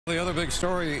The other big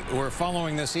story we're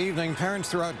following this evening,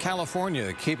 parents throughout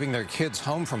California keeping their kids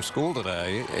home from school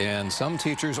today, and some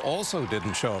teachers also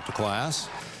didn't show up to class.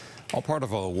 All part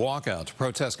of a walkout to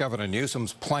protest Governor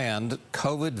Newsom's planned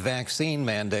COVID vaccine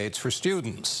mandates for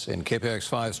students. And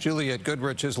KPX5's Juliette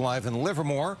Goodrich is live in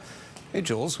Livermore. Hey,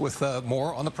 Jules, with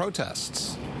more on the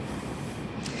protests.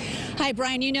 Hi,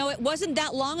 Brian. You know, it wasn't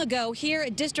that long ago here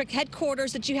at district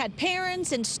headquarters that you had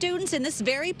parents and students in this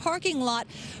very parking lot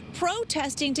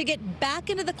protesting to get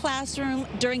back into the classroom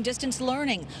during distance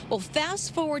learning. Well,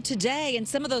 fast forward today, and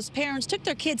some of those parents took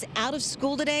their kids out of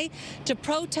school today to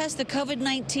protest the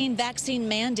COVID-19 vaccine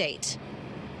mandate.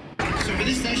 So for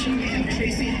this session, we have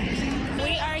Tracy.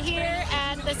 We are here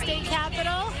at the state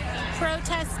capitol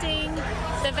protesting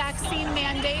the vaccine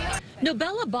mandate.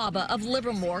 Nobella Baba of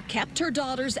Livermore kept her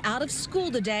daughters out of school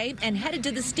today and headed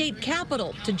to the state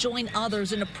capitol to join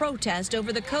others in a protest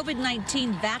over the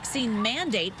COVID-19 vaccine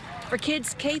mandate for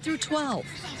kids K through 12.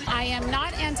 I am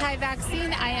not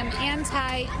anti-vaccine, I am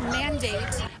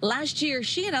anti-mandate. Last year,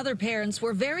 she and other parents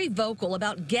were very vocal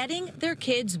about getting their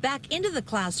kids back into the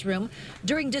classroom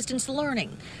during distance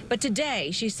learning. But today,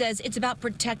 she says it's about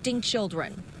protecting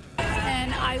children.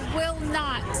 And I will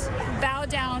not bow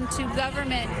down to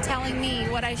government telling me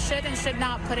what I should and should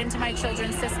not put into my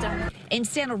children's system. In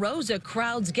Santa Rosa,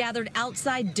 crowds gathered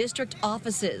outside district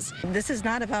offices. This is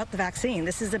not about the vaccine.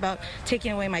 This is about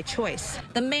taking away my choice.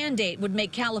 The mandate would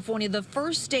make California the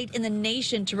first state in the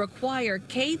nation to require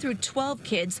K through 12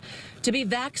 kids to be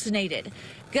vaccinated.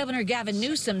 Governor Gavin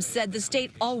Newsom said the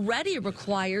state already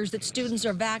requires that students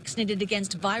are vaccinated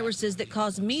against viruses that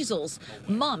cause measles,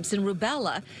 mumps, and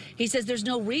rubella. He says there's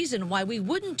no reason why we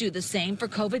wouldn't do the same for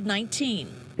COVID-19.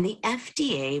 The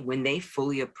FDA, when they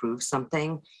fully approve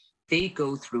something, they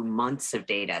go through months of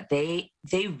data. They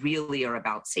really are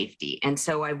about safety. And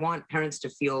so I want parents to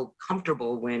feel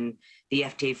comfortable when the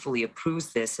FDA fully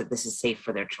approves this, that this is safe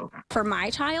for their children. For my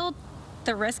child,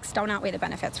 the risks don't outweigh the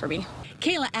benefits for me.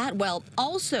 Kayla Atwell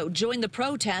also joined the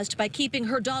protest by keeping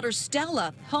her daughter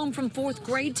Stella home from 4th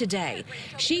grade today.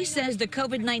 She says the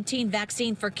COVID-19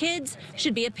 vaccine for kids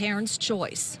should be a parent's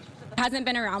choice. It hasn't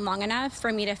been around long enough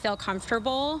for me to feel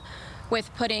comfortable with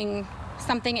putting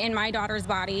something in my daughter's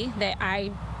body that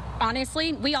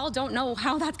honestly, we all don't know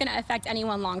how that's going to affect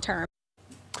anyone long term.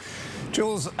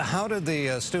 Jules, how did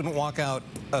the student walkout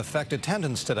affect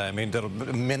attendance today? I mean, did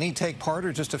many take part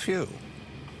or just a few?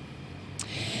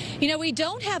 You know, we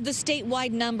don't have the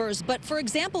statewide numbers, but for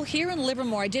example, here in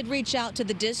Livermore, I did reach out to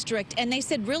the district, and they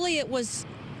said really it was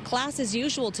class as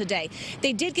usual today.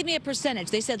 They did give me a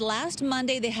percentage. They said last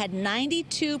Monday they had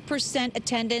 92%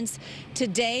 attendance.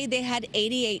 Today they had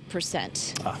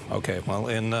 88%. Okay, well,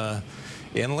 in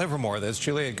Livermore, that's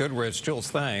Juliette Goodrich.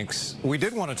 Jules, thanks. We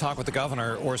did want to talk with the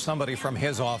governor or somebody from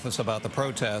his office about the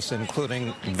protests,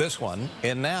 including this one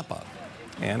in Napa.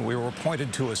 And we were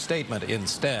pointed to a statement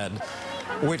instead,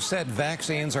 which said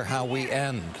vaccines are how we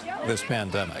end this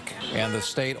pandemic. And the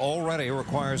state already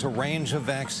requires a range of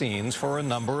vaccines for a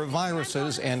number of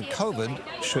viruses, and COVID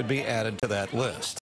should be added to that list.